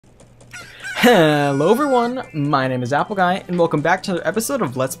Hello everyone, my name is Apple Guy, and welcome back to another episode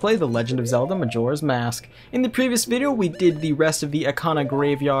of Let's Play The Legend of Zelda Majora's Mask. In the previous video, we did the rest of the Ikana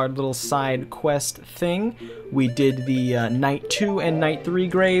Graveyard little side quest thing. We did the Night 2 and Night 3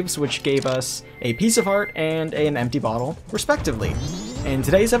 graves, which gave us a piece of heart and an empty bottle, respectively. In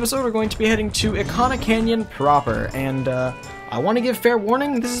today's episode, we're going to be heading to Ikana Canyon proper, and I want to give fair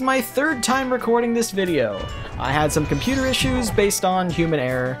warning, this is my third time recording this video. I had some computer issues based on human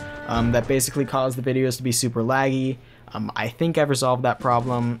error that basically caused the videos to be super laggy. I think I've resolved that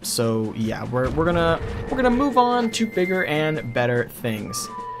problem, so yeah, we're gonna move on to bigger and better things.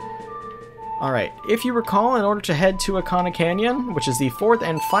 Alright, if you recall, in order to head to Ikana Canyon, which is the fourth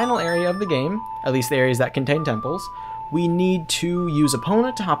and final area of the game, at least the areas that contain temples, we need to use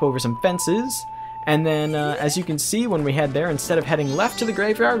Epona to hop over some fences. And then, as you can see, when we head there, instead of heading left to the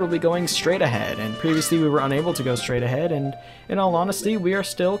graveyard, we'll be going straight ahead. And previously we were unable to go straight ahead, and in all honesty, we are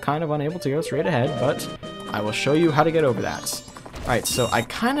still kind of unable to go straight ahead, but I will show you how to get over that. Alright, so I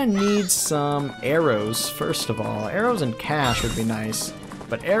kind of need some arrows, first of all. Arrows and cash would be nice,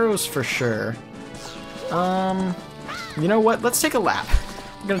 but arrows for sure. You know what? Let's take a lap.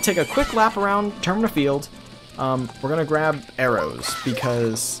 We're going to take a quick lap around Termina Field. We're going to grab arrows,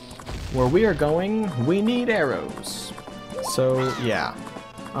 because where we are going, we need arrows. So, yeah.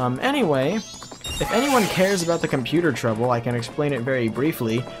 Anyway, if anyone cares about the computer trouble, I can explain it very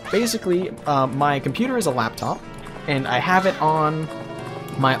briefly. Basically, my computer is a laptop, and I have it on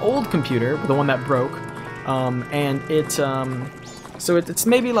my old computer, the one that broke, and so it's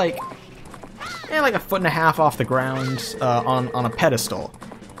maybe like a foot and a half off the ground on a pedestal.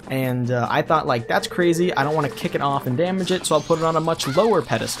 And I thought, like, that's crazy, I don't want to kick it off and damage it, so I'll put it on a much lower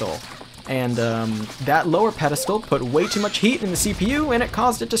pedestal. And that lower pedestal put way too much heat in the CPU, and it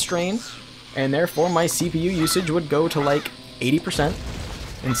caused it to strain, and therefore my CPU usage would go to like 80%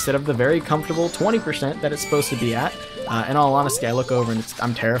 instead of the very comfortable 20% that it's supposed to be at. In all honesty, I look over and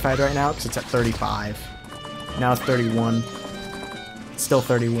I'm terrified right now because it's at 35. Now it's 31. It's still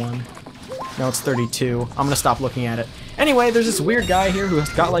 31. Now it's 32. I'm gonna stop looking at it. Anyway, there's this weird guy here who has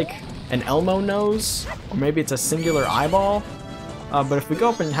got like an Elmo nose, or maybe it's a singular eyeball. But if we go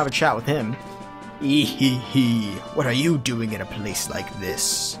up and have a chat with him... Eehee, what are you doing in a place like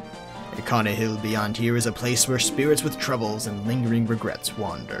this? Ikana Hill beyond here is a place where spirits with troubles and lingering regrets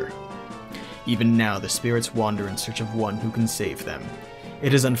wander. Even now the spirits wander in search of one who can save them.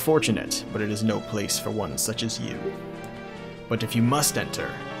 It is unfortunate, but it is no place for one such as you. But if you must enter,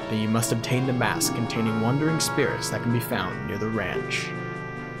 then you must obtain the mask containing wandering spirits that can be found near the ranch.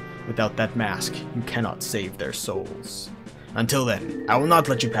 Without that mask, you cannot save their souls. Until then, I will not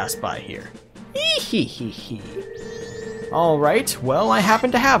let you pass by here. Alright, well, I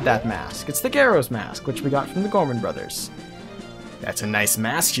happen to have that mask. It's the Garrow's mask, which we got from the Gorman brothers. That's a nice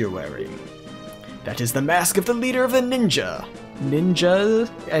mask you're wearing. That is the mask of the leader of the ninja. Ninja,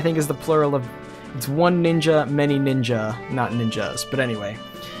 I think, is the plural of... It's one ninja, many ninja, not ninjas, but anyway.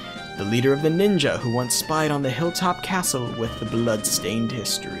 The leader of the ninja who once spied on the hilltop castle with the blood-stained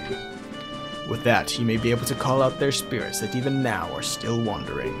history. With that, you may be able to call out their spirits that even now are still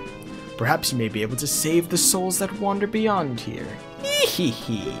wandering. Perhaps you may be able to save the souls that wander beyond here.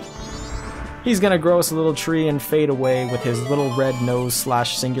 He's gonna grow us a little tree and fade away with his little red nose /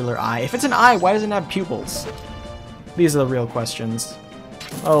 singular eye. If it's an eye, why doesn't it have pupils? These are the real questions.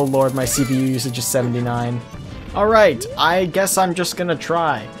 Oh lord, my CPU usage is 79. Alright, I guess I'm just gonna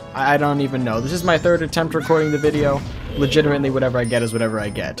try. I don't even know. This is my third attempt recording the video. Legitimately, whatever I get is whatever I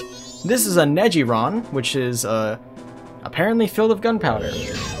get. This is a Nejiron, which is apparently filled with gunpowder.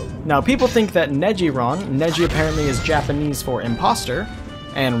 Now, people think that Neji apparently is Japanese for imposter,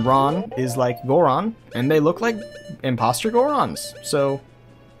 and Ron is like Goron, and they look like imposter Gorons. So,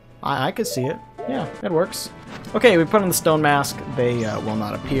 I could see it. Yeah, it works. Okay, we put on the stone mask. They will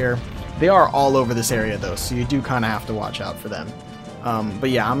not appear. They are all over this area, though, so you do kind of have to watch out for them.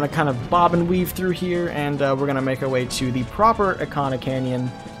 But yeah, I'm going to kind of bob and weave through here, and we're going to make our way to the proper Ikana Canyon.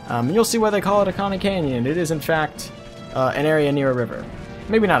 And you'll see why they call it Ikana Canyon. It is, in fact, an area near a river.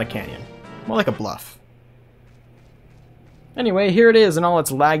 Maybe not a canyon. More like a bluff. Anyway, here it is in all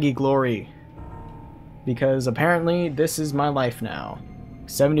its laggy glory. Because apparently, this is my life now.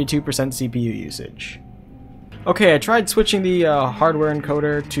 72% CPU usage. Okay, I tried switching the hardware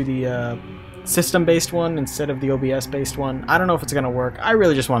encoder to the system-based one instead of the OBS-based one. I don't know if it's going to work. I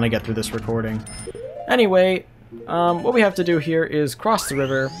really just want to get through this recording. Anyway... what we have to do here is cross the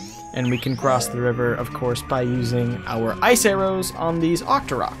river, and we can cross the river, of course, by using our ice arrows on these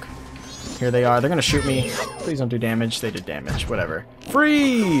Octorok. Here they are. They're gonna shoot me. Please don't do damage. They did damage. Whatever.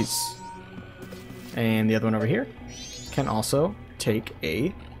 Freeze! And the other one over here can also take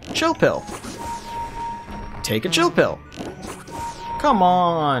a chill pill. Take a chill pill. Come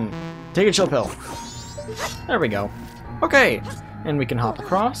on. Take a chill pill. There we go. Okay. And we can hop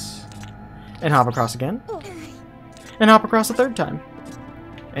across. And hop across again. And hop across a third time.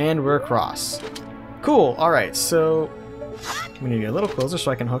 And we're across. Cool. Alright, so we need to get a little closer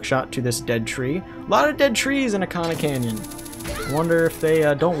so I can hookshot to this dead tree. A lot of dead trees in Akana Canyon. I wonder if they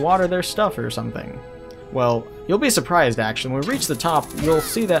don't water their stuff or something. Well, you'll be surprised actually. When we reach the top, you'll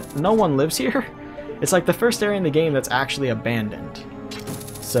see that no one lives here. It's like the first area in the game that's actually abandoned.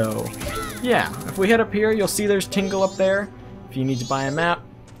 So, yeah. If we head up here, you'll see there's Tingle up there. If you need to buy a map,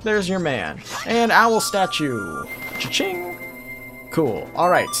 there's your man. And owl statue. Cha-ching! Cool.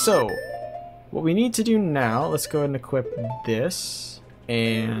 Alright, so what we need to do now, let's go ahead and equip this.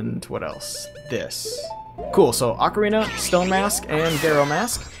 And what else? This. Cool, so Ocarina, Stone Mask, and Garrow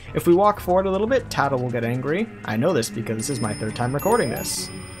Mask. If we walk forward a little bit, Tata will get angry. I know this because this is my third time recording this.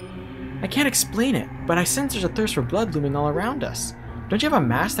 I can't explain it, but I sense there's a thirst for blood looming all around us. Don't you have a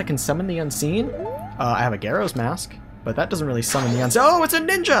mask that can summon the unseen? I have a Garrow's mask, but that doesn't really summon the unseen. Oh, it's a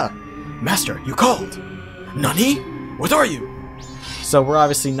ninja! Master, you called! Nani? What are you? So we're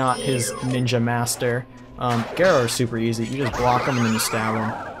obviously not his ninja master. Garrow is super easy. You just block him and then you stab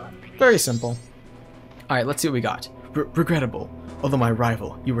him. Very simple. Alright, let's see what we got. Regrettable. Although my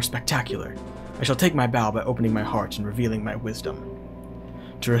rival, you were spectacular. I shall take my bow by opening my heart and revealing my wisdom.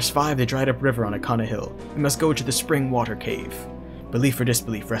 To revive the dried up river on Akana Hill, we must go to the spring water cave. Belief or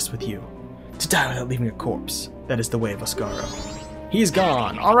disbelief rests with you. To die without leaving a corpse, that is the way of Oscaro. He's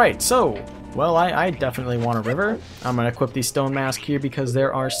gone. Alright, so, well, I definitely want a river. I'm going to equip the stone mask here because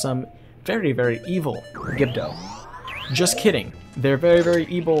there are some very, very evil Gibdo. Just kidding. They're very, very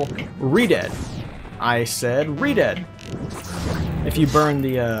evil Redead. I said Redead. If you burn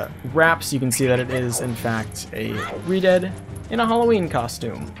the wraps, you can see that it is, in fact, a Redead in a Halloween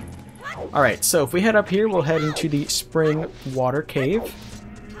costume. Alright, so if we head up here, we'll head into the Spring Water Cave.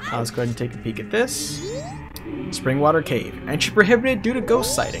 Let's go ahead and take a peek at this. Spring Water Cave. Entry prohibited due to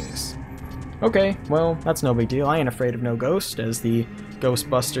ghost sightings. Okay, well, that's no big deal. I ain't afraid of no ghost, as the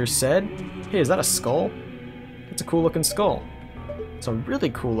Ghostbusters said. Hey, is that a skull? It's a cool looking skull. It's a really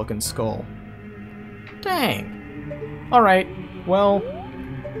cool looking skull. Dang. Alright, well,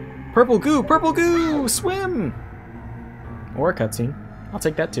 purple goo, swim! Or a cutscene. I'll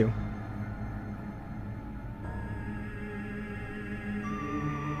take that too.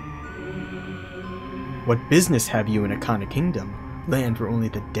 What business have you in Akana Kingdom, land where only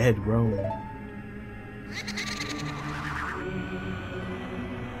the dead roam?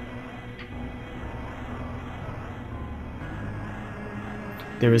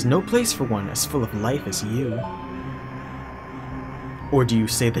 There is no place for one as full of life as you. Or do you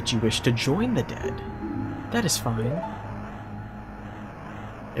say that you wish to join the dead? That is fine.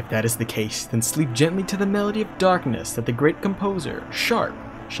 If that is the case, then sleep gently to the melody of darkness that the great composer, Sharp,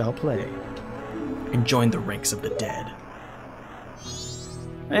 shall play, and join the ranks of the dead.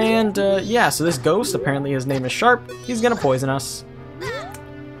 And, yeah, so this ghost, apparently his name is Sharp, he's gonna poison us.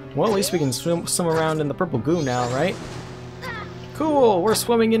 Well, at least we can swim around in the purple goo now, right? Cool, we're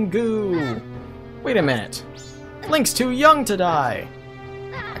swimming in goo! Wait a minute. Link's too young to die!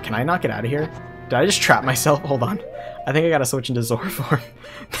 Can I not get out of here? Did I just trap myself? Hold on. I think I gotta switch into Zora form.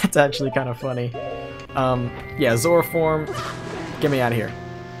 That's actually kind of funny. Yeah, Zora form. Get me out of here.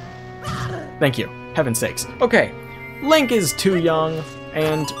 Thank you. Heaven's sakes. Okay, Link is too young,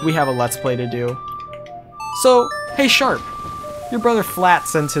 and we have a Let's Play to do. So, hey Sharp, your brother Flat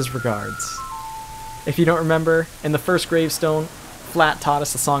sends his regards. If you don't remember, in the first gravestone, Flat taught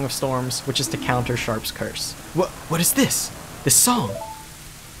us the Song of Storms, which is to counter Sharp's curse. What is this? This song?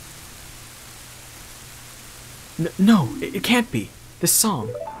 No, it can't be. This song.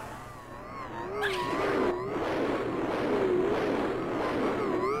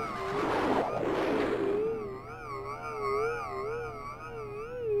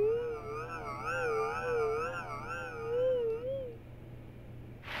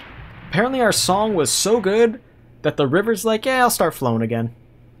 Apparently our song was so good that the river's like, yeah, I'll start flowing again.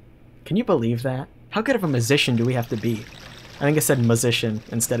 Can you believe that? How good of a musician do we have to be? I think I said musician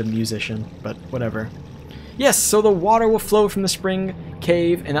instead of musician, but whatever. Yes, so the water will flow from the spring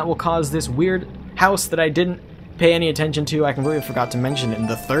cave, and that will cause this weird house that I didn't pay any attention to. I completely forgot to mention it in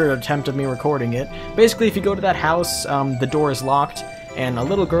the third attempt of me recording it. Basically, if you go to that house, the door is locked, and a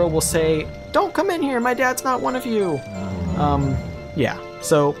little girl will say, "Don't come in here, my dad's not one of you." Yeah,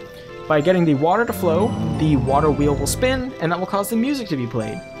 so by getting the water to flow, the water wheel will spin, and that will cause the music to be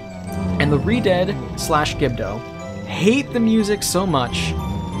played. And the Redead / Gibdo hate the music so much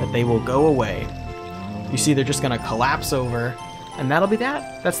that they will go away. You see, they're just gonna collapse over, And that'll be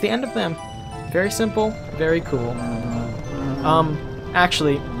that. That's the end of them. Very simple, very cool.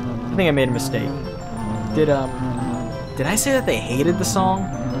 Actually, I think I made a mistake. Did I say that they hated the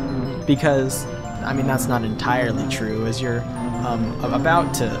song? Because, I mean, that's not entirely true. As you're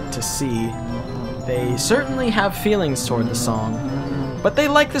about to see, they certainly have feelings toward the song, but they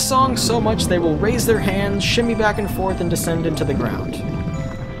like the song so much they will raise their hands, shimmy back and forth, and descend into the ground.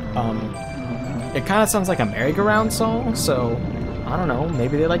 It kind of sounds like a merry-go-round song, so I don't know,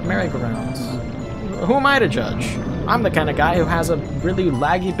 maybe they like merry-go-rounds. Who am I to judge? I'm the kind of guy who has a really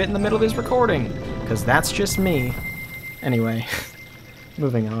laggy bit in the middle of his recording, because that's just me. Anyway,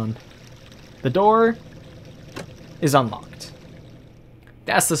 moving on. The door is unlocked.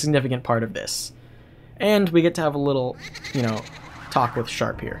 That's the significant part of this. And we get to have a little, talk with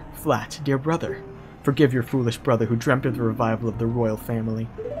Sharp here. Flat, dear brother, forgive your foolish brother who dreamt of the revival of the royal family.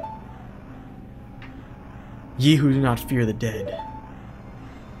 Ye who do not fear the dead.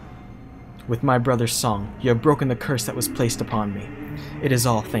 With my brother's song, you have broken the curse that was placed upon me. It is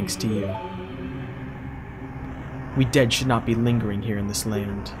all thanks to you. We dead should not be lingering here in this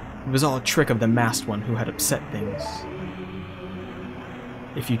land. It was all a trick of the masked one who had upset things.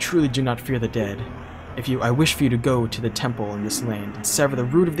 If you truly do not fear the dead, I wish for you to go to the temple in this land and sever the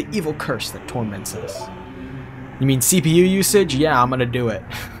root of the evil curse that torments us. You mean CPU usage? Yeah, I'm gonna do it.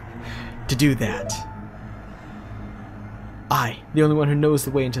 To do that, I, the only one who knows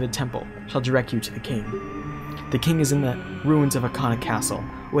the way into the temple, shall direct you to the king. The king is in the ruins of Akana Castle,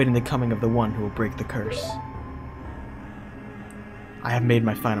 waiting the coming of the one who will break the curse. I have made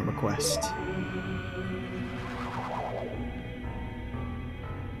my final request.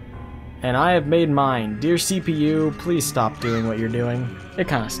 And I have made mine. Dear CPU, please stop doing what you're doing. It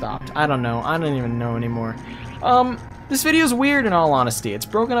kind of stopped. I don't know. I don't even know anymore. This video is weird in all honesty. It's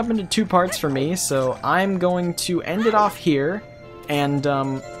broken up into 2 parts for me, so I'm going to end it off here, and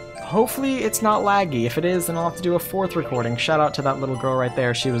hopefully it's not laggy. If it is, then I'll have to do a 4th recording. Shout out to that little girl right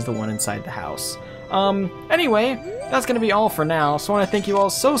there. She was the one inside the house. Anyway, that's going to be all for now, so I want to thank you all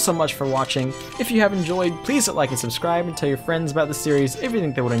so much for watching. If you have enjoyed, please hit like and subscribe and tell your friends about the series if you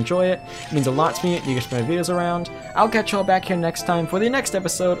think they would enjoy it. It means a lot to me that you can spread my videos around. I'll catch you all back here next time for the next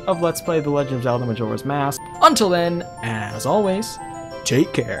episode of Let's Play The Legend of Zelda Majora's Mask. Until then, as always,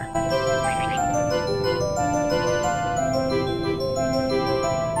 take care.